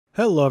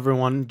Hello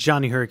everyone,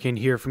 Johnny Hurricane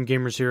here from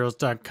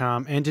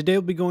GamersHeroes.com, and today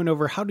we'll be going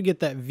over how to get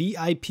that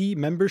VIP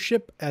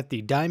membership at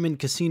the Diamond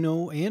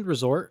Casino and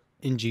Resort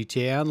in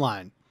GTA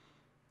Online.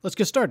 Let's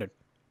get started.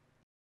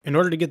 In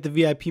order to get the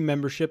VIP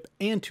membership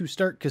and to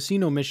start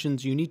casino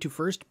missions, you need to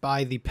first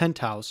buy the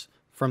penthouse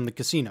from the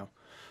casino.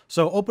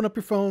 So open up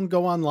your phone,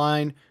 go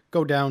online,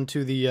 go down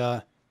to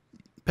the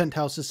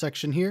penthouses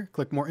section here,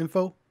 click more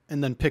info,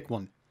 and then pick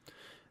one.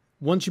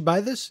 Once you buy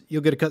this,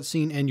 you'll get a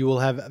cutscene and you will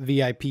have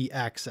VIP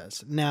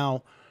access.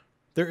 Now,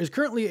 there is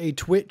currently a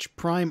Twitch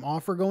Prime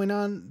offer going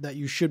on that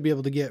you should be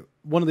able to get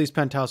one of these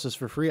penthouses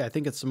for free. I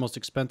think it's the most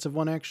expensive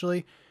one,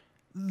 actually.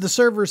 The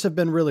servers have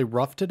been really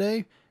rough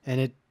today,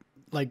 and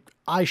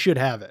I should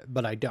have it,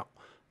 but I don't.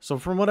 So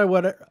from what I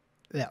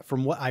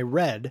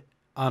read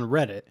on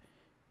Reddit,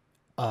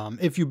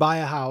 if you buy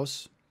a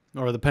house,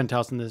 or the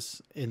penthouse in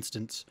this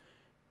instance,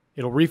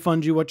 it'll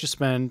refund you what you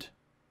spend.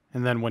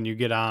 And then when you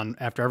get on,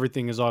 after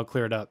everything is all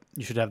cleared up,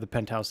 you should have the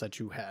penthouse that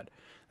you had.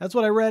 That's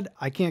what I read.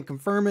 I can't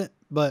confirm it,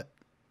 but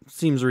it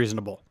seems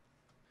reasonable.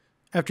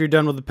 After you're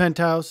done with the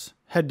penthouse,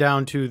 head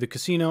down to the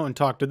casino and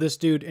talk to this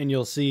dude, and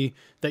you'll see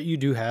that you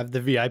do have the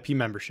VIP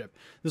membership.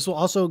 This will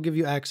also give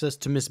you access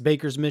to Miss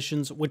Baker's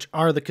missions, which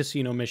are the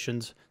casino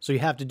missions. So you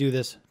have to do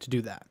this to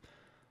do that.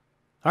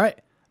 All right,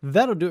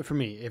 that'll do it for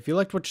me. If you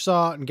liked what you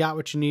saw and got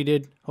what you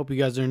needed, hope you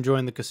guys are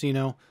enjoying the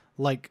casino.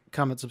 Like,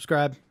 comment,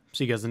 subscribe.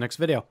 See you guys in the next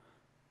video.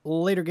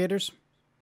 Later, Gators.